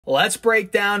Let's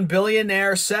break down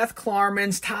billionaire Seth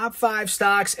Klarman's top 5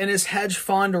 stocks in his hedge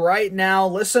fund right now.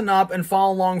 Listen up and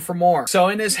follow along for more. So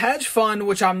in his hedge fund,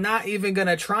 which I'm not even going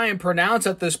to try and pronounce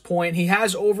at this point, he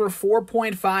has over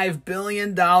 $4.5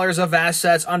 billion of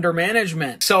assets under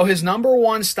management. So his number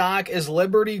one stock is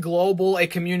Liberty Global, a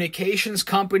communications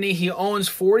company. He owns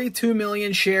 42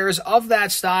 million shares of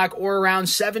that stock, or around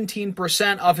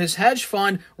 17% of his hedge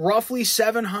fund, roughly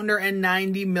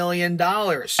 $790 million.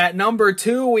 At number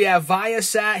 2, we have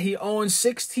Viasat. He owns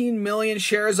 16 million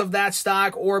shares of that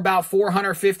stock, or about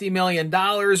 $450 million,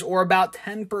 or about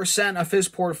 10% of his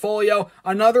portfolio.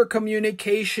 Another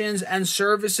communications and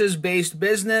services-based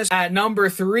business. At number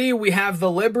 3, we have the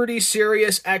Liberty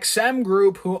Sirius XM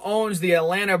Group, who owns the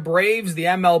Atlanta Braves, the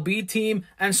MLB team,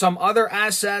 and some other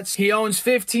assets. He owns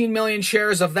 15 million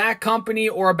shares of that company,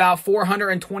 or about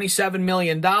 $427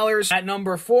 million. At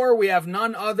number 4, we have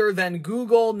none other than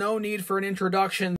Google. No need for an introduction